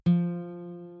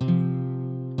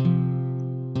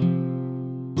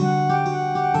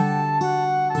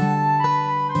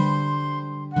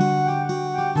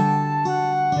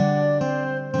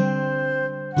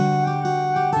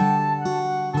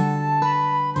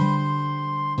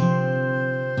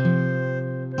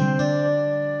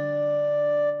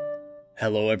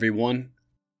Hello everyone.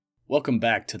 Welcome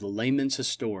back to The Layman's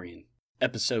Historian,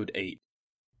 Episode 8,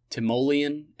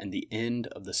 Timoleon and the End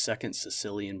of the Second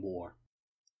Sicilian War.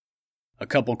 A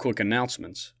couple quick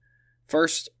announcements.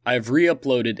 First, I have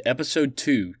re-uploaded Episode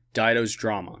 2, Dido's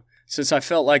Drama, since I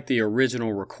felt like the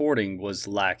original recording was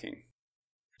lacking.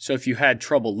 So if you had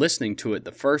trouble listening to it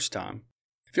the first time,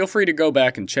 feel free to go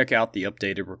back and check out the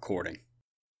updated recording.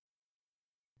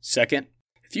 Second,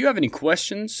 if you have any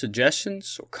questions,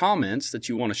 suggestions, or comments that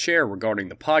you want to share regarding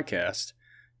the podcast,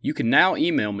 you can now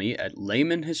email me at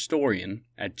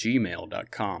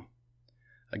laymanhistorian@gmail.com.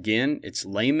 Again, it's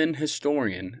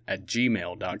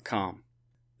laymanhistorian@gmail.com.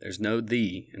 There's no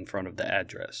 "the" in front of the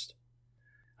address.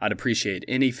 I'd appreciate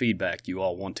any feedback you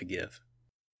all want to give.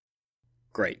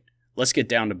 Great, let's get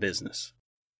down to business.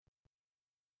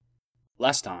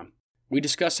 Last time, we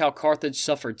discussed how Carthage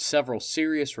suffered several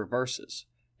serious reverses,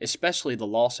 especially the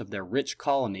loss of their rich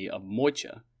colony of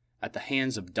Moesia at the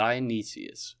hands of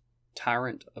Dionysius,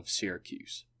 tyrant of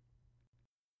Syracuse.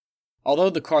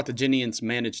 Although the Carthaginians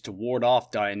managed to ward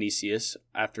off Dionysius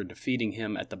after defeating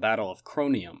him at the Battle of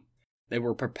Cronium, they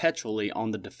were perpetually on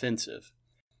the defensive,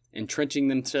 entrenching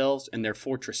themselves in their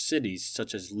fortress cities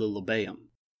such as Lilybaeum.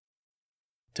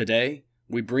 Today,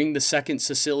 we bring the Second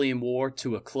Sicilian War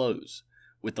to a close,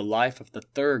 with the life of the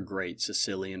third great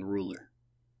Sicilian ruler.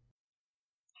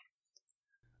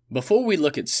 Before we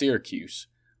look at Syracuse,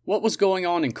 what was going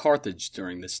on in Carthage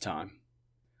during this time?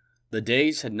 The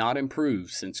days had not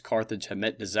improved since Carthage had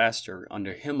met disaster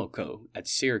under Himilco at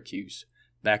Syracuse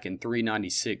back in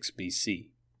 396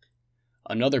 BC.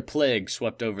 Another plague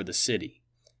swept over the city,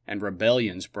 and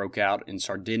rebellions broke out in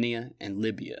Sardinia and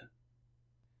Libya.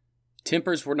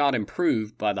 Tempers were not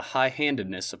improved by the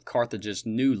high-handedness of Carthage's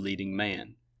new leading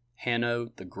man,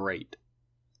 Hanno the Great.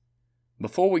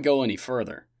 Before we go any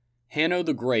further, Hanno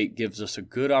the Great gives us a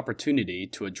good opportunity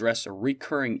to address a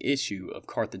recurring issue of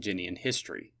Carthaginian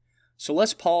history, so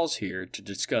let's pause here to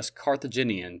discuss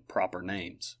Carthaginian proper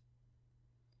names.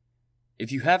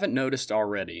 If you haven't noticed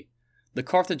already, the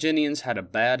Carthaginians had a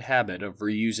bad habit of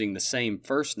reusing the same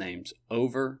first names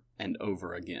over and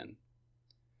over again.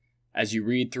 As you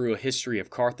read through a history of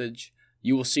Carthage,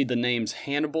 you will see the names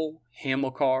Hannibal,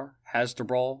 Hamilcar,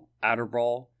 Hasdrubal,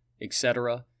 Adherbal,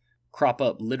 etc. crop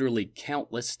up literally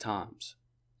countless times.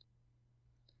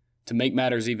 To make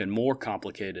matters even more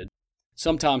complicated,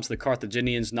 sometimes the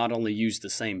Carthaginians not only use the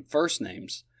same first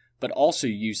names, but also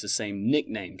use the same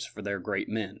nicknames for their great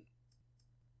men.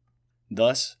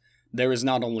 Thus, there is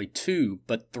not only 2,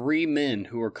 but 3 men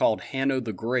who are called Hanno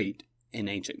the Great in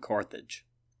ancient Carthage.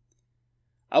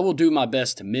 I will do my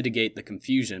best to mitigate the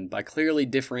confusion by clearly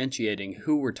differentiating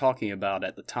who we're talking about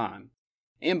at the time,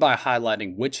 and by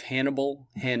highlighting which Hannibal,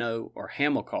 Hanno, or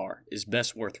Hamilcar is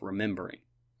best worth remembering.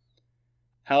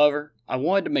 However, I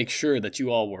wanted to make sure that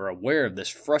you all were aware of this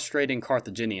frustrating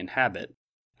Carthaginian habit,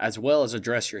 as well as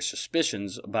address your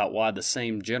suspicions about why the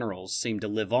same generals seem to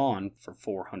live on for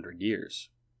 400 years.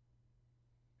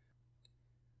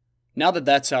 Now that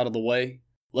that's out of the way,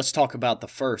 let's talk about the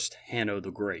first Hanno the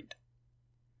Great.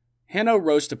 Hanno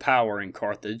rose to power in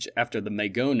Carthage after the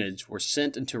Magonids were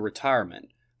sent into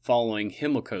retirement following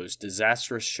Himilco's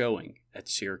disastrous showing at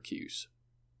Syracuse.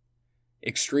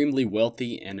 Extremely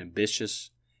wealthy and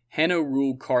ambitious, Hanno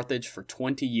ruled Carthage for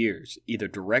 20 years, either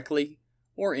directly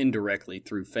or indirectly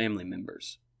through family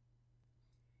members.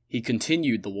 He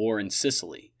continued the war in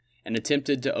Sicily and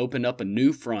attempted to open up a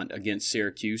new front against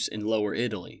Syracuse in Lower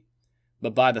Italy,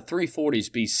 but by the 340s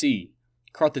BC,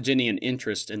 Carthaginian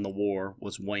interest in the war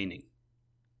was waning.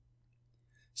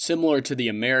 Similar to the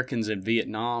Americans in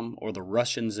Vietnam or the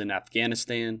Russians in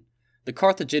Afghanistan, the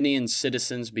Carthaginian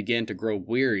citizens began to grow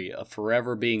weary of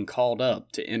forever being called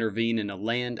up to intervene in a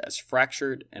land as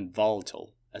fractured and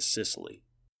volatile as Sicily.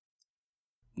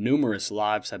 Numerous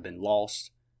lives have been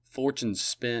lost, fortunes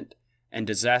spent, and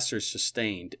disasters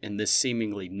sustained in this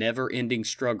seemingly never-ending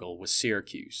struggle with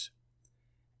Syracuse.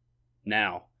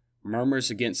 Now,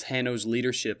 murmurs against Hanno's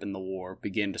leadership in the war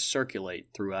began to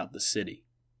circulate throughout the city.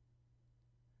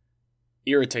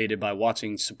 Irritated by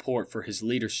watching support for his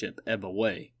leadership ebb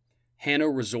away, Hanno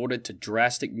resorted to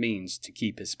drastic means to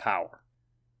keep his power.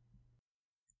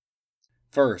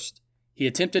 First, he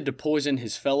attempted to poison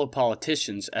his fellow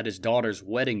politicians at his daughter's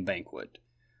wedding banquet,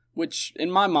 which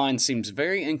in my mind seems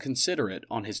very inconsiderate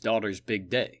on his daughter's big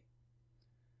day.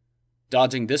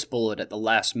 Dodging this bullet at the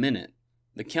last minute,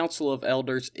 the Council of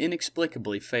Elders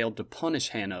inexplicably failed to punish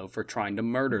Hanno for trying to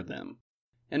murder them,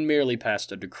 and merely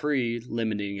passed a decree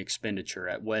limiting expenditure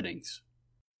at weddings.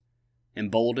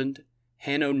 Emboldened,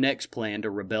 Hanno next planned a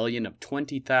rebellion of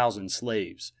 20,000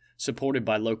 slaves, supported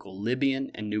by local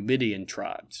Libyan and Numidian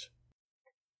tribes.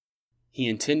 He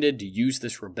intended to use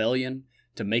this rebellion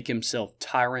to make himself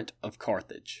tyrant of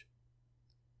Carthage.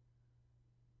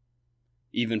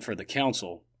 Even for the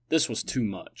council, this was too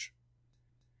much.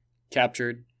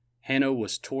 Captured, Hanno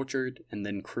was tortured and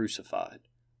then crucified,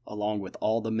 along with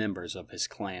all the members of his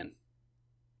clan.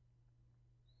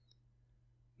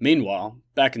 Meanwhile,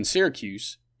 back in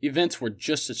Syracuse, events were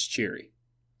just as cheery.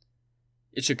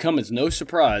 It should come as no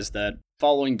surprise that,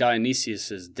 following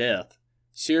Dionysius' death,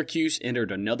 Syracuse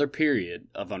entered another period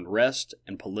of unrest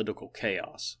and political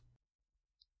chaos.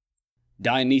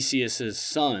 Dionysius'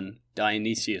 son,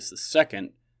 Dionysius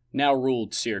II, now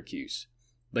ruled Syracuse,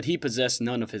 but he possessed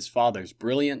none of his father's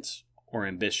brilliance or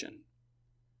ambition.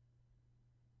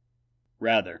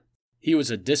 Rather, he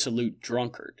was a dissolute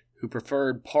drunkard who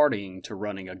preferred partying to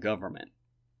running a government.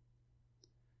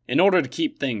 In order to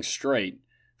keep things straight,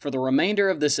 for the remainder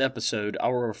of this episode, I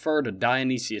will refer to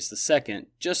Dionysius II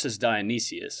just as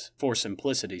Dionysius, for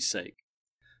simplicity's sake.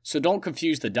 So don't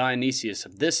confuse the Dionysius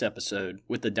of this episode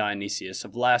with the Dionysius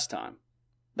of last time.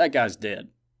 That guy's dead.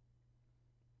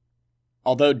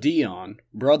 Although Dion,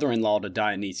 brother-in-law to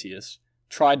Dionysius,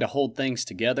 tried to hold things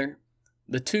together,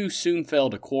 the two soon fell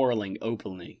to quarreling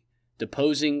openly,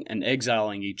 deposing and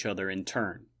exiling each other in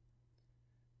turn.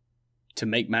 To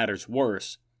make matters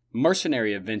worse,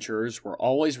 mercenary adventurers were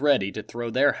always ready to throw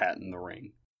their hat in the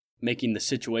ring, making the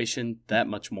situation that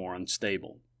much more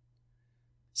unstable.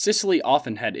 Sicily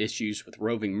often had issues with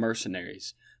roving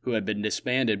mercenaries who had been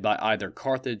disbanded by either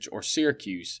Carthage or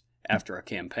Syracuse after a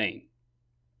campaign.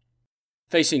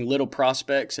 Facing little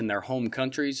prospects in their home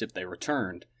countries if they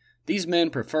returned, these men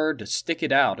preferred to stick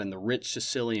it out in the rich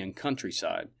Sicilian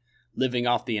countryside, living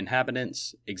off the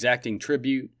inhabitants, exacting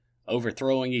tribute,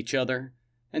 overthrowing each other,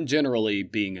 and generally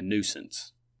being a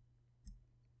nuisance.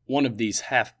 One of these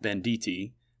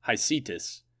half-banditi,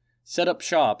 Hycetus, set up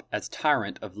shop as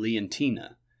tyrant of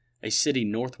Leontina, a city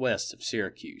northwest of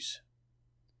Syracuse.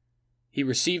 He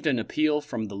received an appeal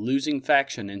from the losing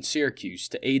faction in Syracuse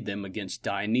to aid them against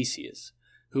Dionysius,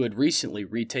 who had recently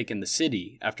retaken the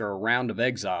city after a round of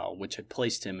exile which had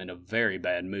placed him in a very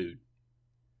bad mood.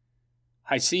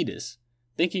 Hycetus,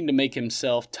 thinking to make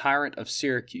himself tyrant of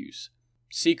Syracuse,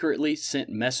 secretly sent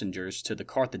messengers to the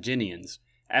Carthaginians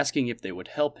asking if they would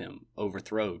help him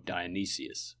overthrow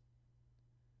Dionysius.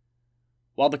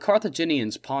 While the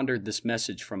Carthaginians pondered this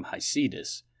message from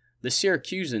Hycetus, the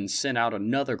Syracusans sent out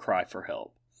another cry for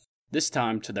help, this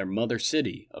time to their mother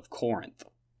city of Corinth.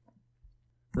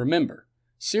 Remember,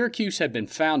 Syracuse had been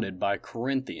founded by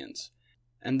Corinthians,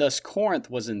 and thus Corinth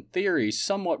was in theory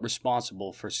somewhat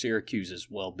responsible for Syracuse's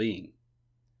well-being.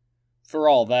 For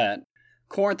all that,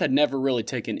 Corinth had never really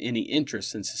taken any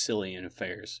interest in Sicilian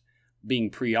affairs, being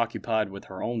preoccupied with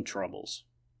her own troubles.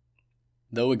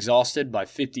 Though exhausted by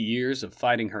 50 years of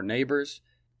fighting her neighbors,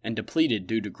 and depleted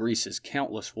due to Greece's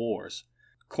countless wars,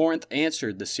 Corinth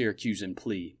answered the Syracusan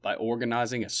plea by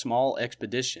organizing a small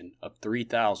expedition of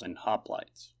 3,000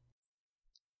 hoplites.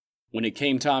 When it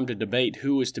came time to debate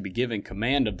who was to be given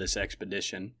command of this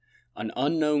expedition, an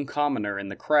unknown commoner in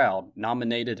the crowd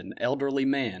nominated an elderly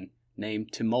man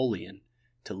named Timoleon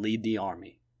to lead the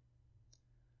army.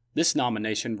 This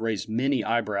nomination raised many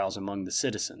eyebrows among the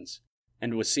citizens,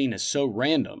 and was seen as so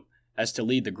random as to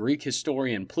lead the Greek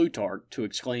historian Plutarch to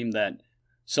exclaim that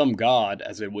some god,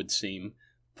 as it would seem,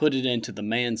 put it into the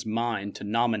man's mind to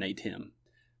nominate him.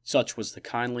 Such was the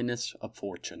kindliness of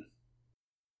fortune.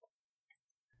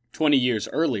 20 years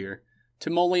earlier,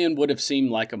 Timoleon would have seemed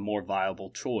like a more viable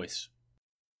choice.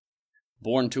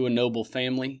 Born to a noble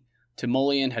family,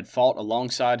 Timoleon had fought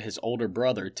alongside his older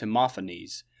brother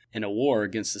Timophanes in a war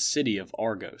against the city of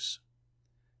Argos.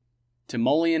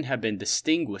 Timoleon had been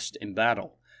distinguished in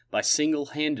battle by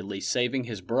single-handedly saving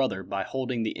his brother by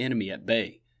holding the enemy at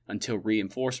bay until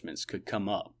reinforcements could come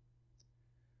up.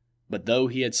 But though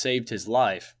he had saved his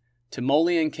life,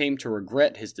 Timoleon came to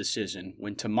regret his decision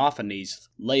when Timophanes,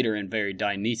 later in very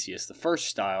Dionysius I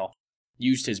style,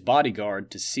 used his bodyguard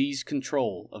to seize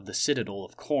control of the citadel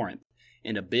of Corinth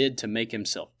in a bid to make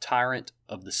himself tyrant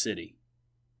of the city.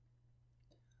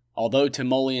 Although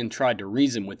Timoleon tried to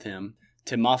reason with him,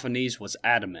 Timophanes was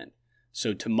adamant,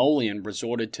 so Timoleon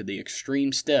resorted to the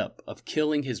extreme step of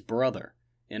killing his brother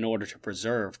in order to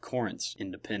preserve Corinth's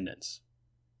independence.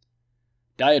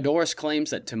 Diodorus claims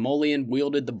that Timoleon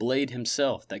wielded the blade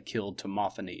himself that killed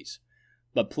Timophanes,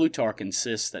 but Plutarch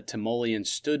insists that Timoleon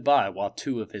stood by while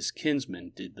two of his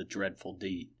kinsmen did the dreadful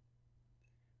deed.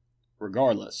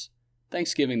 Regardless,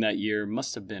 Thanksgiving that year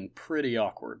must have been pretty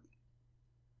awkward.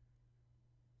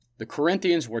 The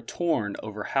Corinthians were torn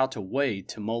over how to weigh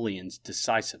Timoleon's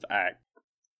decisive act.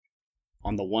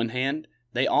 On the one hand,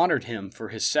 they honored him for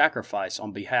his sacrifice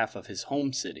on behalf of his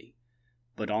home city,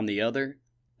 but on the other,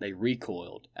 they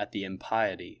recoiled at the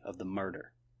impiety of the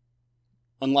murder.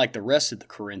 Unlike the rest of the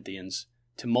Corinthians,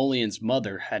 Timoleon's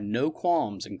mother had no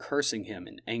qualms in cursing him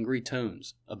in angry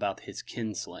tones about his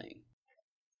kinslaying.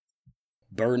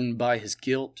 Burdened by his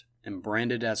guilt and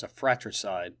branded as a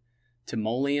fratricide,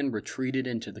 Timoleon retreated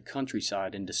into the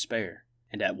countryside in despair,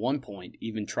 and at one point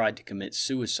even tried to commit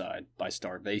suicide by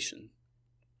starvation.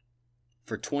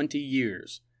 For 20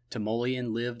 years,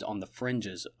 Timoleon lived on the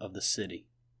fringes of the city.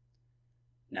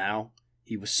 Now,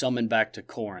 he was summoned back to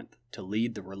Corinth to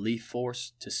lead the relief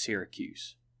force to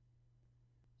Syracuse.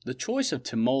 The choice of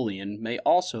Timoleon may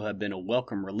also have been a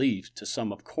welcome relief to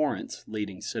some of Corinth's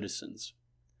leading citizens.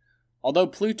 Although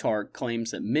Plutarch claims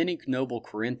that many noble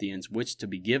Corinthians wished to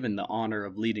be given the honor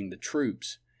of leading the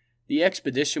troops, the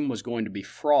expedition was going to be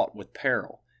fraught with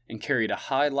peril and carried a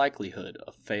high likelihood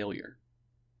of failure.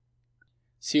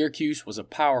 Syracuse was a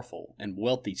powerful and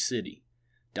wealthy city.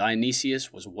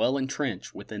 Dionysius was well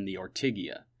entrenched within the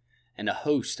Ortygia, and a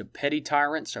host of petty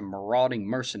tyrants and marauding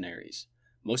mercenaries,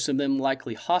 most of them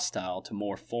likely hostile to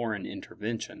more foreign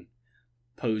intervention,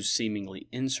 posed seemingly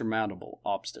insurmountable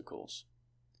obstacles.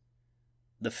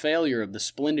 The failure of the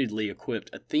splendidly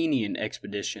equipped Athenian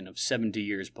expedition of 70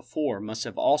 years before must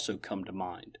have also come to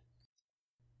mind.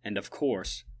 And of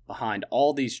course, behind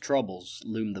all these troubles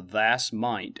loomed the vast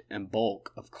might and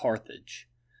bulk of Carthage,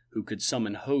 who could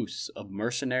summon hosts of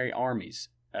mercenary armies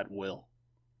at will.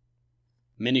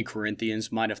 Many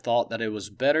Corinthians might have thought that it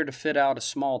was better to fit out a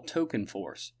small token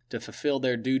force to fulfill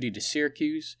their duty to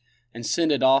Syracuse and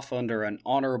send it off under an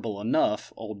honorable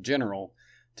enough old general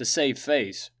to save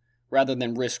face, rather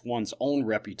than risk one's own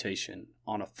reputation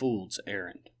on a fool's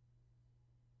errand.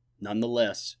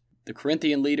 Nonetheless, the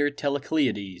Corinthian leader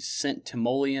Telecleides sent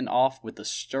Timoleon off with a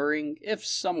stirring, if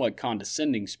somewhat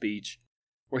condescending speech,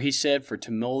 where he said for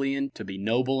Timoleon to be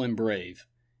noble and brave,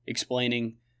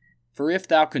 explaining, "For if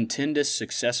thou contendest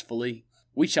successfully,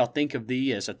 we shall think of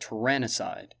thee as a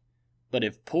tyrannicide, but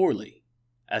if poorly,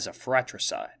 as a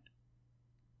fratricide."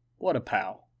 What a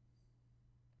pal!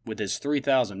 With his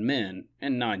 3,000 men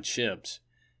and 9 ships,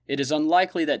 it is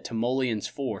unlikely that Timoleon's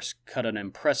force cut an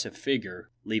impressive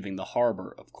figure leaving the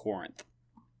harbor of Corinth.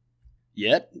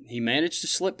 Yet, he managed to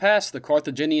slip past the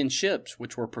Carthaginian ships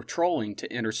which were patrolling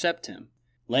to intercept him,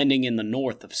 landing in the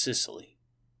north of Sicily.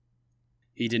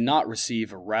 He did not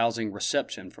receive a rousing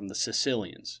reception from the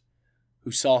Sicilians,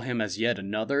 who saw him as yet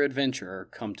another adventurer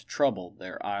come to trouble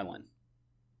their island.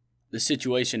 The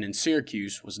situation in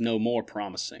Syracuse was no more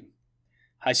promising.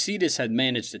 Hysidas had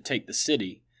managed to take the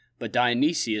city, but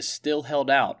Dionysius still held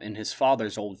out in his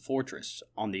father's old fortress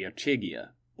on the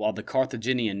Ortygia, while the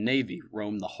Carthaginian navy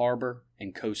roamed the harbor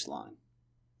and coastline.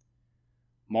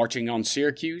 Marching on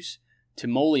Syracuse,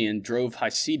 Timoleon drove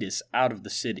Hysidas out of the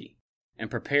city, and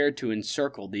prepared to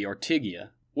encircle the Ortygia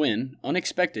when,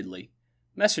 unexpectedly,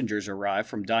 messengers arrived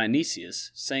from Dionysius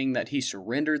saying that he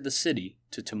surrendered the city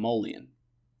to Timoleon.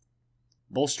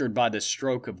 Bolstered by this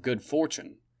stroke of good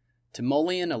fortune,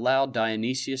 Timoleon allowed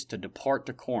Dionysius to depart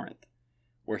to Corinth,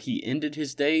 where he ended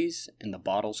his days in the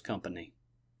bottle's company.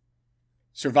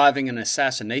 Surviving an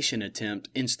assassination attempt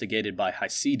instigated by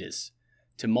Hysidas,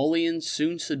 Timoleon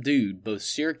soon subdued both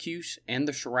Syracuse and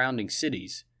the surrounding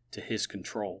cities to his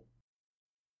control.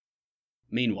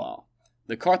 Meanwhile,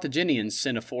 the Carthaginians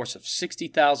sent a force of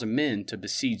 60,000 men to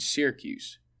besiege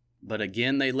Syracuse, but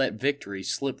again they let victory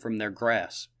slip from their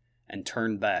grasp and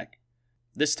turned back,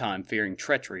 this time fearing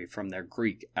treachery from their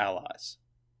Greek allies.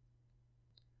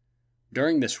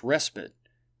 During this respite,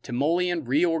 Timoleon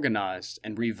reorganized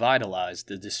and revitalized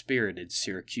the dispirited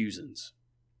Syracusans.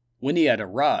 When he had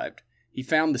arrived, he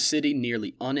found the city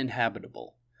nearly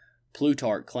uninhabitable.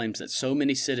 Plutarch claims that so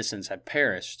many citizens had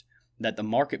perished that the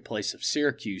marketplace of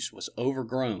Syracuse was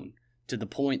overgrown to the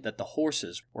point that the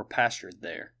horses were pastured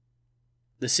there.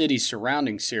 The cities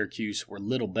surrounding Syracuse were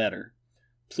little better.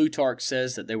 Plutarch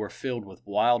says that they were filled with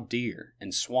wild deer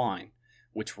and swine,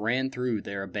 which ran through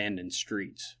their abandoned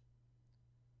streets.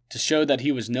 To show that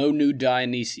he was no new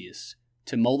Dionysius,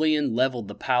 Timoleon leveled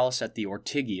the palace at the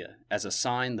Ortygia as a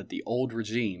sign that the old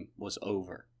regime was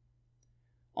over.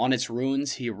 On its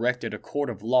ruins he erected a court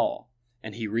of law,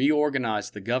 and he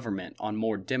reorganized the government on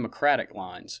more democratic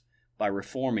lines by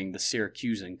reforming the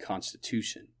Syracusan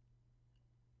constitution.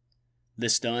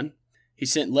 This done, he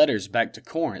sent letters back to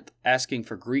Corinth asking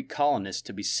for Greek colonists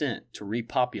to be sent to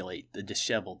repopulate the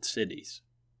disheveled cities.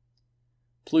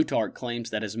 Plutarch claims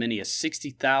that as many as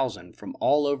 60,000 from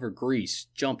all over Greece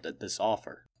jumped at this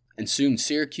offer, and soon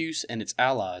Syracuse and its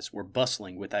allies were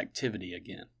bustling with activity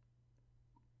again.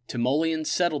 Timoleon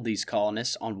settled these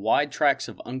colonists on wide tracts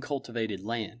of uncultivated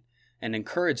land and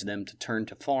encouraged them to turn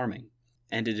to farming,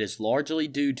 and it is largely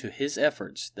due to his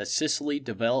efforts that Sicily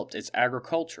developed its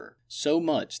agriculture so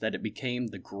much that it became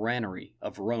the granary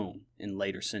of Rome in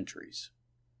later centuries.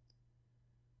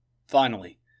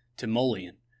 Finally,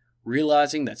 Timoleon,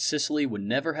 realizing that Sicily would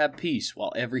never have peace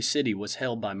while every city was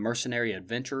held by mercenary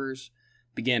adventurers,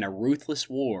 began a ruthless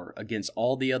war against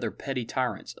all the other petty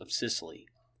tyrants of Sicily,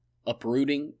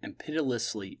 uprooting and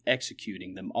pitilessly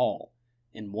executing them all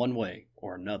in one way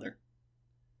or another.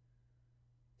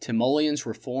 Timoleon's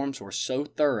reforms were so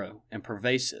thorough and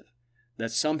pervasive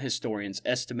that some historians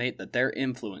estimate that their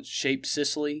influence shaped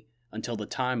Sicily until the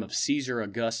time of Caesar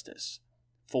Augustus,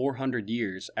 400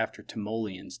 years after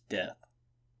Timoleon's death.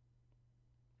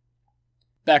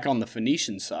 Back on the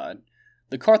Phoenician side,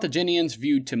 the Carthaginians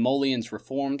viewed Timoleon's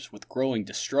reforms with growing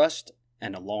distrust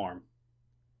and alarm.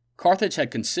 Carthage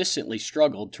had consistently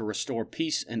struggled to restore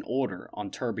peace and order on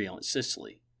turbulent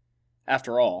Sicily.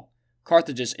 After all,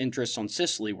 Carthage's interests on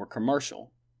Sicily were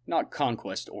commercial, not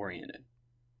conquest-oriented.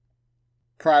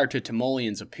 Prior to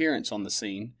Timoleon's appearance on the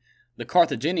scene, the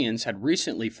Carthaginians had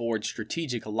recently forged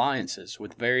strategic alliances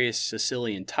with various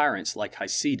Sicilian tyrants like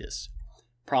Hysidas,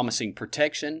 promising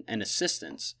protection and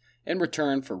assistance in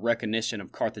return for recognition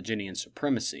of Carthaginian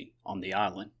supremacy on the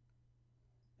island.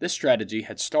 This strategy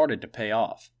had started to pay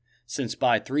off, since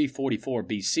by 344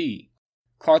 BC,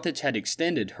 Carthage had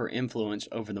extended her influence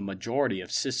over the majority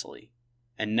of Sicily,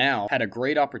 and now had a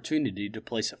great opportunity to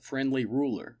place a friendly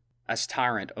ruler as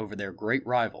tyrant over their great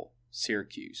rival,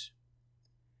 Syracuse.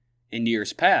 In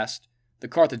years past, the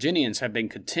Carthaginians had been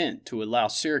content to allow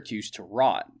Syracuse to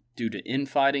rot due to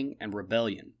infighting and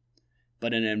rebellion,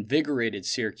 but an invigorated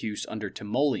Syracuse under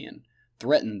Timoleon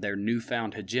threatened their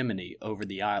newfound hegemony over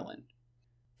the island.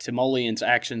 Timoleon's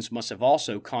actions must have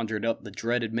also conjured up the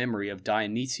dreaded memory of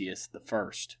Dionysius I.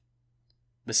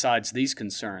 Besides these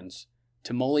concerns,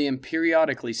 Timoleon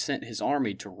periodically sent his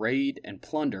army to raid and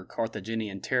plunder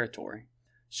Carthaginian territory,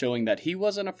 showing that he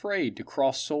wasn't afraid to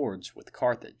cross swords with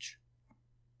Carthage.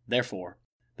 Therefore,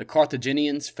 the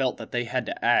Carthaginians felt that they had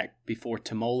to act before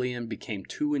Timoleon became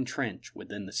too entrenched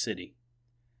within the city.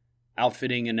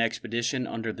 Outfitting an expedition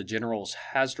under the generals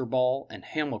Hasdrubal and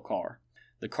Hamilcar,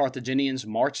 the Carthaginians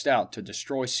marched out to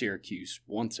destroy Syracuse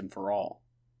once and for all.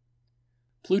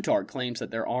 Plutarch claims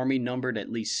that their army numbered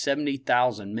at least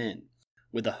 70,000 men,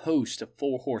 with a host of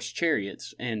 4-horse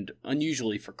chariots and,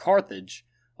 unusually for Carthage,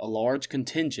 a large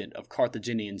contingent of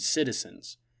Carthaginian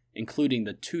citizens, including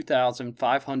the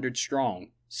 2,500-strong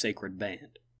Sacred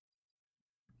Band.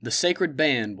 The Sacred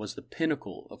Band was the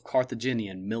pinnacle of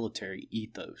Carthaginian military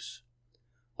ethos.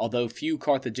 Although few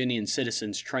Carthaginian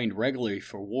citizens trained regularly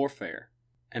for warfare,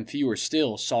 and fewer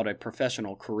still sought a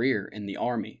professional career in the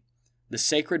army, the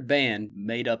Sacred Band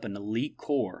made up an elite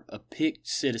corps of picked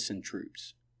citizen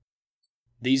troops.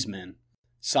 These men,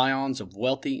 scions of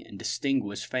wealthy and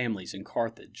distinguished families in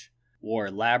Carthage, wore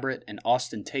elaborate and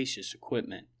ostentatious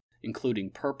equipment, including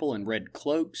purple and red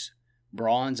cloaks,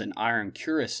 bronze and iron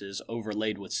cuirasses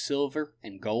overlaid with silver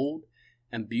and gold,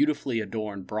 and beautifully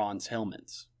adorned bronze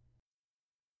helmets.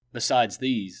 Besides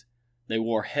these, they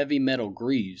wore heavy metal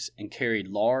greaves and carried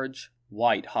large,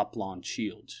 white hoplon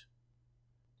shields.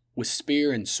 With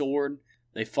spear and sword,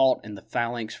 they fought in the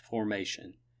phalanx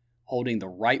formation, holding the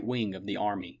right wing of the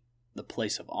army, the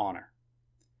place of honor.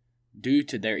 Due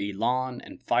to their elan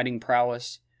and fighting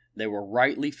prowess, they were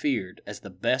rightly feared as the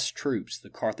best troops the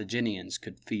Carthaginians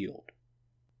could field.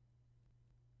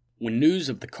 When news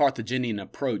of the Carthaginian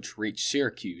approach reached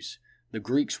Syracuse, the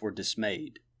Greeks were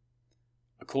dismayed.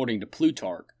 According to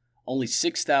Plutarch, only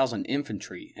 6,000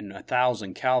 infantry and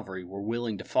 1,000 cavalry were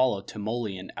willing to follow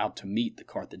Timoleon out to meet the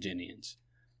Carthaginians,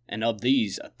 and of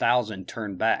these 1,000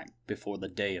 turned back before the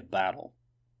day of battle.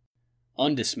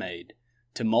 Undismayed,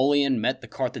 Timoleon met the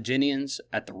Carthaginians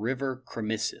at the river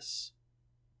Crimisus.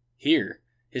 Here,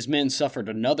 his men suffered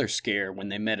another scare when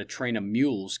they met a train of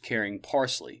mules carrying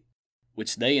parsley,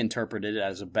 which they interpreted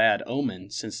as a bad omen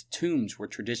since the tombs were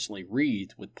traditionally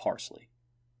wreathed with parsley.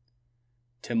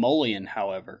 Timoleon,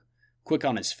 however, quick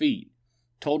on his feet,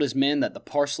 told his men that the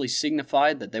parsley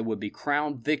signified that they would be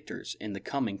crowned victors in the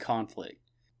coming conflict,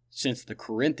 since the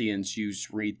Corinthians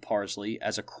used wreathed parsley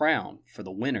as a crown for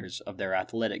the winners of their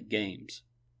athletic games.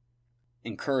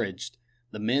 Encouraged,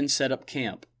 the men set up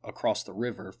camp across the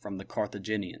river from the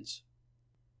Carthaginians.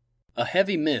 A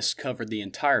heavy mist covered the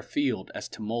entire field as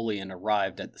Timoleon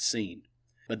arrived at the scene,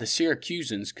 but the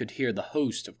Syracusans could hear the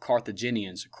host of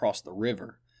Carthaginians across the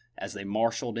river as they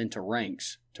marshaled into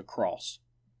ranks to cross.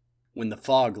 When the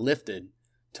fog lifted,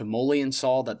 Timoleon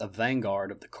saw that the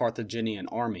vanguard of the Carthaginian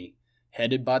army,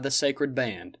 headed by the Sacred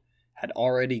Band, had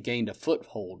already gained a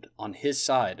foothold on his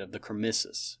side of the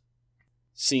Crimisus.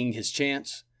 Seeing his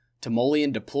chance,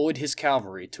 Timoleon deployed his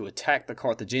cavalry to attack the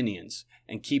Carthaginians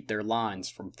and keep their lines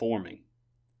from forming.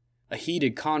 A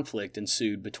heated conflict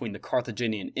ensued between the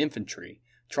Carthaginian infantry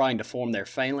trying to form their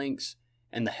phalanx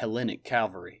and the Hellenic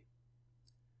cavalry.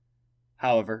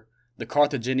 However, the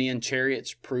Carthaginian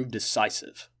chariots proved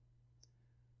decisive.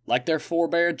 Like their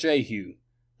forebear Jehu,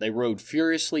 they rode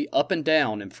furiously up and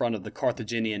down in front of the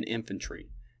Carthaginian infantry,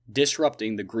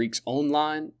 disrupting the Greeks' own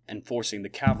line and forcing the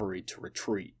cavalry to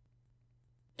retreat.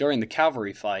 During the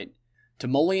cavalry fight,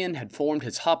 Timoleon had formed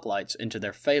his hoplites into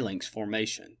their phalanx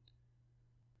formation.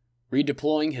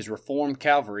 Redeploying his reformed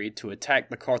cavalry to attack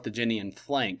the Carthaginian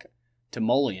flank,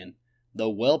 Timoleon, though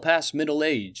well past middle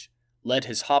age, led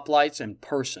his hoplites in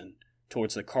person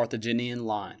towards the Carthaginian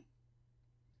line.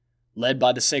 Led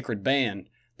by the sacred band,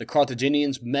 the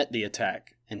Carthaginians met the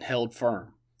attack and held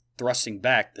firm, thrusting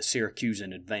back the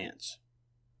Syracusan advance.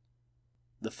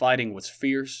 The fighting was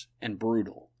fierce and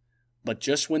brutal, but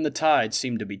just when the tide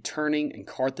seemed to be turning in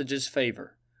Carthage's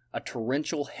favor, a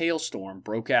torrential hailstorm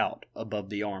broke out above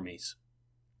the armies.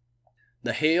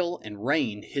 The hail and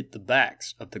rain hit the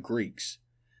backs of the Greeks,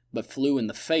 but flew in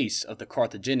the face of the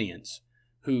Carthaginians,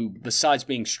 who, besides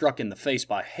being struck in the face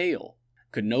by hail,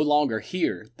 could no longer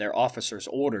hear their officers'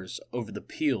 orders over the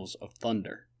peals of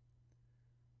thunder.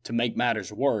 To make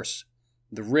matters worse,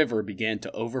 the river began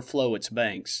to overflow its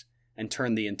banks and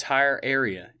turn the entire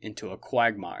area into a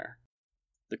quagmire.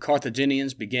 The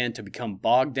Carthaginians began to become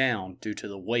bogged down due to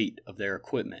the weight of their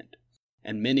equipment,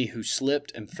 and many who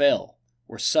slipped and fell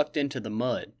were sucked into the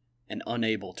mud and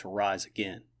unable to rise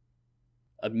again.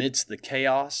 Amidst the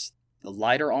chaos, the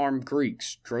lighter-armed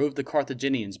Greeks drove the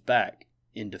Carthaginians back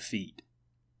in defeat.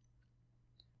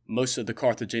 Most of the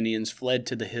Carthaginians fled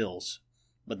to the hills,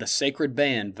 but the sacred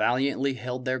band valiantly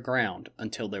held their ground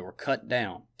until they were cut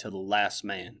down to the last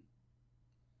man.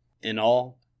 In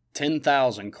all,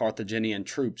 10,000 Carthaginian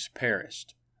troops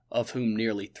perished, of whom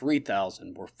nearly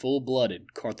 3,000 were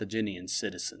full-blooded Carthaginian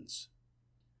citizens.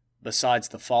 Besides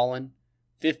the fallen,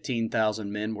 15,000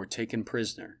 men were taken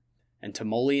prisoner, and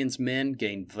Timoleon's men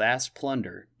gained vast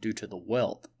plunder due to the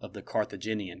wealth of the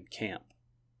Carthaginian camp.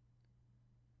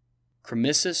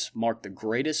 Crimisus marked the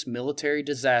greatest military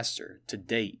disaster to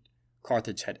date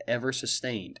Carthage had ever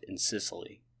sustained in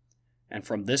Sicily, and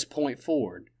from this point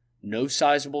forward, no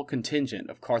sizable contingent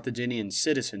of Carthaginian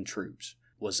citizen troops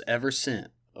was ever sent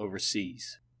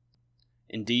overseas.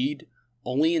 Indeed,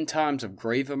 only in times of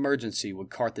grave emergency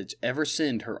would Carthage ever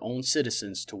send her own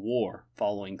citizens to war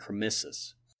following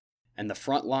Crimisus, and the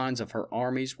front lines of her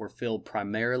armies were filled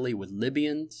primarily with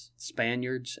Libyans,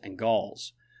 Spaniards, and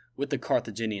Gauls, with the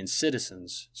Carthaginian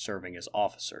citizens serving as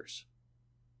officers.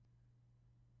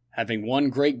 Having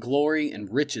won great glory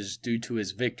and riches due to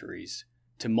his victories,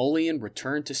 Timoleon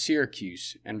returned to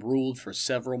Syracuse and ruled for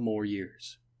several more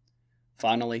years.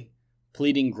 Finally,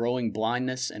 pleading growing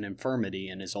blindness and infirmity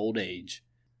in his old age,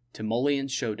 Timoleon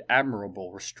showed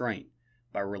admirable restraint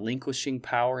by relinquishing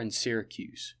power in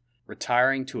Syracuse,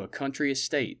 retiring to a country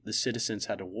estate the citizens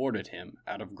had awarded him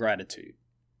out of gratitude.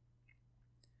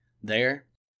 There,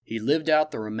 he lived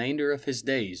out the remainder of his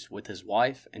days with his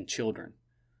wife and children,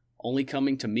 only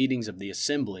coming to meetings of the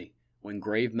assembly when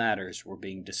grave matters were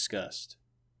being discussed.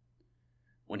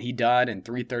 When he died in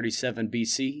 337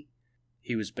 BC,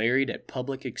 he was buried at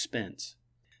public expense,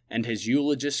 and his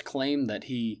eulogists claimed that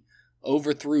he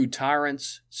overthrew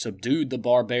tyrants, subdued the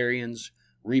barbarians,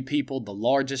 repeopled the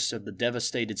largest of the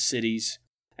devastated cities,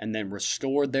 and then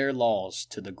restored their laws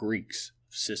to the Greeks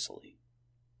of Sicily.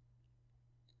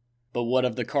 But what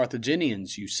of the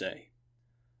Carthaginians, you say?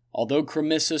 Although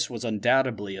Crimisus was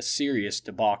undoubtedly a serious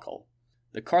debacle,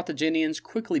 the Carthaginians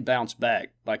quickly bounced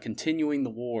back by continuing the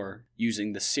war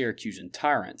using the Syracusan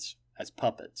tyrants as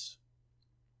puppets.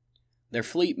 Their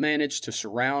fleet managed to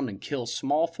surround and kill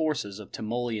small forces of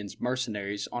Timoleon's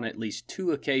mercenaries on at least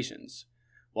 2 occasions,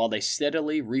 while they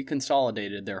steadily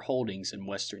reconsolidated their holdings in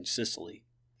western Sicily.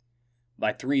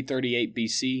 By 338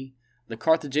 BC, the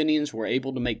Carthaginians were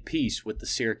able to make peace with the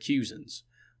Syracusans,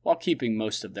 while keeping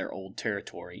most of their old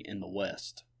territory in the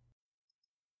west.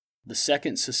 The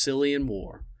Second Sicilian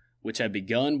War, which had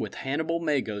begun with Hannibal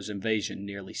Mago's invasion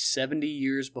nearly 70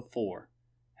 years before,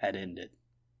 had ended.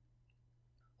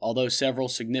 Although several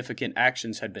significant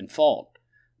actions had been fought,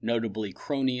 notably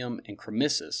Cronium and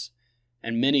Crimisus,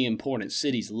 and many important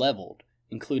cities leveled,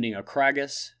 including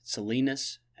Acragas,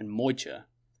 Selinus, and Moicha,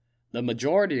 the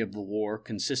majority of the war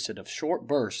consisted of short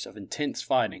bursts of intense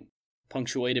fighting,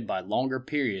 punctuated by longer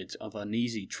periods of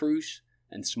uneasy truce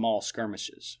and small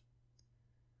skirmishes.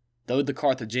 Though the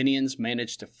Carthaginians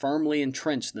managed to firmly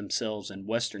entrench themselves in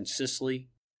western Sicily,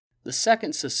 The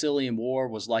Second Sicilian War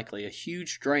was likely a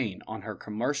huge drain on her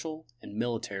commercial and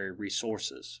military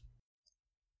resources.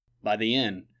 By the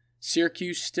end,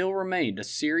 Syracuse still remained a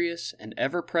serious and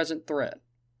ever-present threat.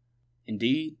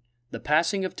 Indeed, the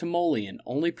passing of Timoleon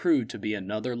only proved to be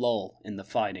another lull in the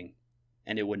fighting,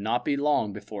 and it would not be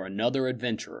long before another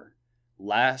adventurer,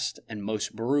 last and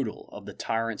most brutal of the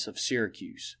tyrants of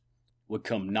Syracuse, would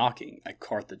come knocking at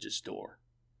Carthage's door.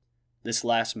 This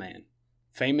last man,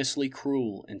 famously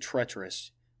cruel and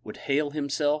treacherous, would hail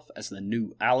himself as the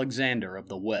new Alexander of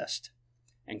the West,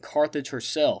 and Carthage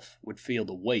herself would feel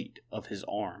the weight of his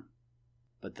arm.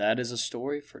 But that is a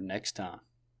story for next time.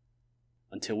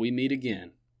 Until we meet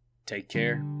again, take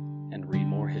care and read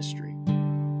more history.